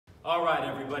All right,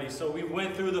 everybody, so we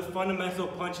went through the fundamental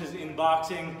punches in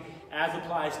boxing as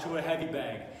applies to a heavy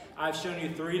bag. I've shown you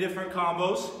 3 different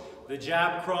combos: the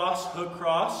jab, cross, hook,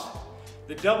 cross,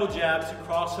 the double jab to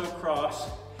cross, hook, cross,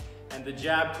 and the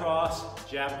jab, cross,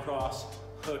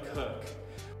 hook, hook.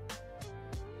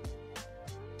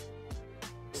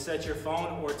 Set your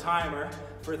phone or timer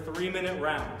for 3-minute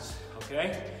rounds,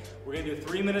 okay? We're gonna do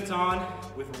 3 minutes on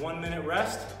with 1 minute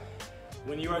rest.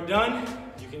 When you are done,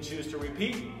 you can choose to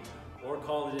repeat or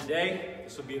call it a day.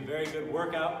 This will be a very good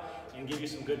workout and give you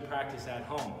some good practice at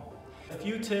home. A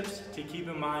few tips to keep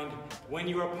in mind when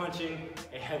you are punching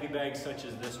a heavy bag such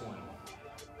as this one.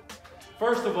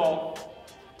 First of all,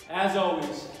 as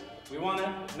always, we want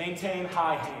to maintain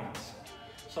high hands.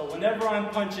 So whenever I'm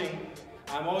punching,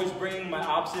 I'm always bringing my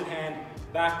opposite hand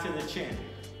back to the chin,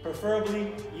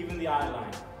 preferably even the eye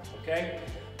line, okay?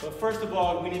 But first of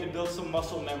all, we need to build some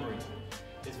muscle memory.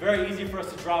 It's very easy for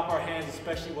us to drop our hands,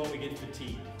 especially when we get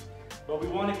fatigued. But we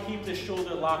want to keep the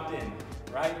shoulder locked in,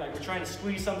 right? Like we're trying to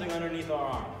squeeze something underneath our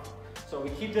arm. So we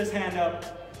keep this hand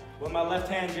up. When my left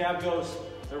hand jab goes,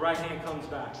 the right hand comes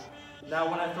back.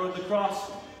 Now when I throw the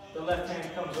cross, the left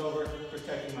hand comes over,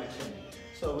 protecting my chin.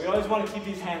 So we always want to keep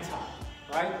these hands high,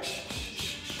 right?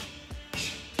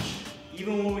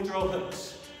 Even when we throw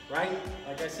hooks, right?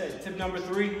 Like I said, tip number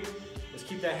 3 is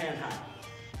keep that hand high.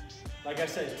 Like I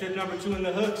said, tip number 2 in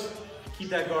the hooks, keep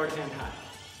that guard hand high.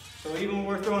 So even when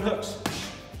we're throwing hooks,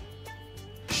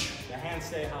 the hands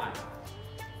stay high.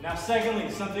 Now secondly,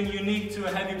 something unique to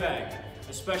a heavy bag,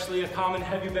 especially a common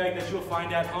heavy bag that you'll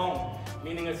find at home,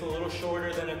 meaning it's a little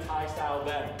shorter than a Thai style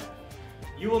bag.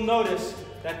 You will notice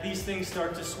that these things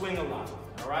start to swing a lot,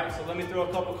 all right? So let me throw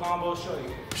a couple combos, show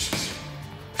you.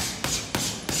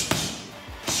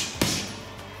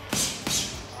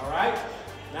 All right,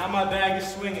 now my bag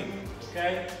is swinging,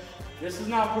 okay? This is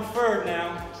not preferred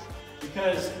now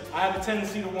because I have a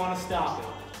tendency to want to stop it,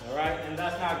 all right? And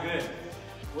that's not good.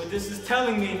 What this is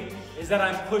telling me is that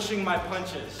I'm pushing my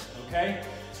punches, okay?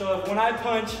 So if when I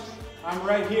punch, I'm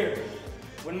right here.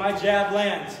 When my jab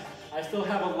lands, I still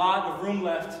have a lot of room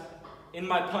left in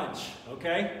my punch,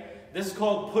 okay? This is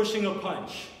called pushing a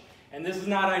punch. And this is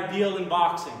not ideal in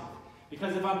boxing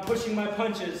because if I'm pushing my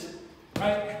punches,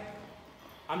 right,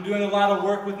 I'm doing a lot of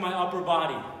work with my upper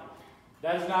body.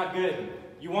 That is not good.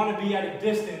 You want to be at a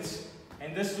distance,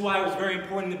 and this is why it was very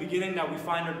important in the beginning that we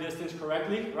find our distance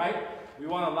correctly, right? We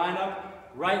want to line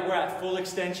up right where at full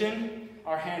extension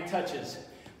our hand touches.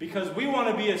 Because we want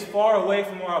to be as far away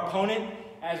from our opponent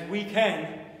as we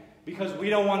can because we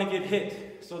don't want to get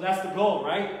hit. So that's the goal,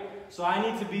 right? So I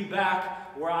need to be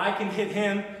back where I can hit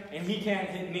him and he can't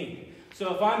hit me.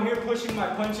 So if I'm here pushing my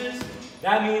punches,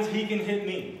 that means he can hit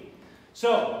me.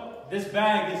 So this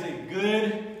bag is a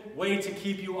good way to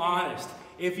keep you honest.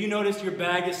 If you notice your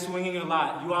bag is swinging a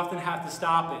lot, you often have to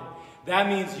stop it. That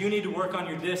means you need to work on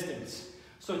your distance.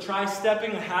 So try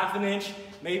stepping a ½ an inch,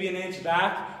 maybe an inch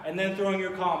back, and then throwing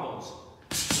your combos,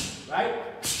 right?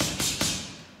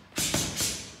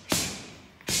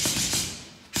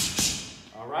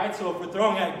 All right, so if we're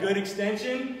throwing at good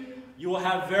extension, you will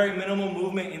have very minimal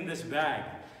movement in this bag.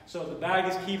 So the bag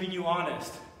is keeping you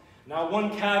honest. Now one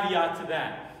caveat to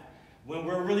that. When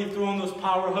we're really throwing those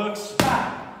power hooks,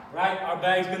 right, our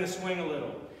bag's gonna swing a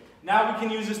little. Now we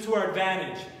can use this to our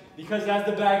advantage because as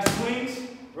the bag swings,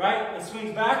 right, it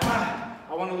swings back,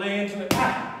 I wanna lay into it.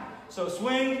 So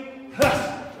swing,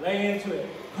 lay into it,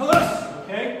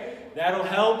 okay? That'll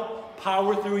help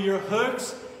power through your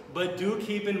hooks, but do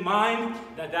keep in mind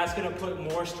that that's gonna put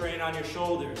more strain on your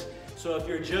shoulders. So if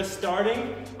you're just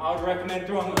starting, I would recommend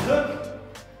throwing a hook,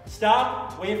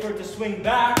 stop, wait for it to swing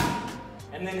back,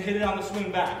 and then hit it on the swing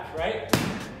back, right?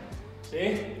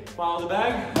 See? Follow the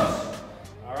bag.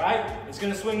 All right? It's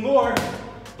gonna swing more,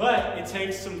 but it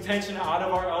takes some tension out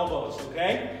of our elbows,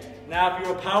 okay? Now, if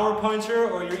you're a power puncher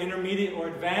or you're intermediate or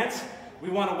advanced, we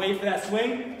wanna wait for that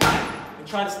swing and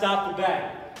try to stop the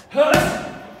bag.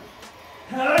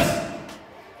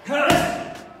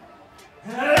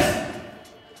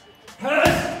 All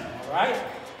right?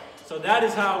 So that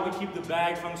is how we keep the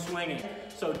bag from swinging.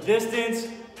 So distance,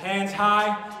 hands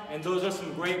high, and those are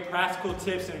some great practical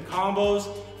tips and combos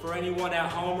for anyone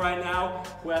at home right now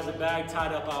who has a bag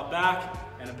tied up out back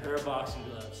and a pair of boxing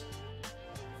gloves.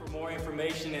 For more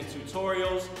information and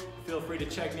tutorials, feel free to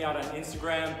check me out on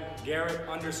Instagram,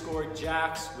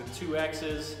 Garrett_Jax with 2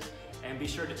 X's. And be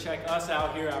sure to check us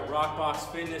out here at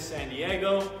Rockbox Fitness San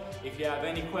Diego. If you have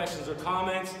any questions or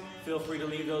comments, feel free to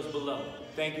leave those below.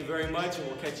 Thank you very much, and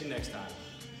we'll catch you next time.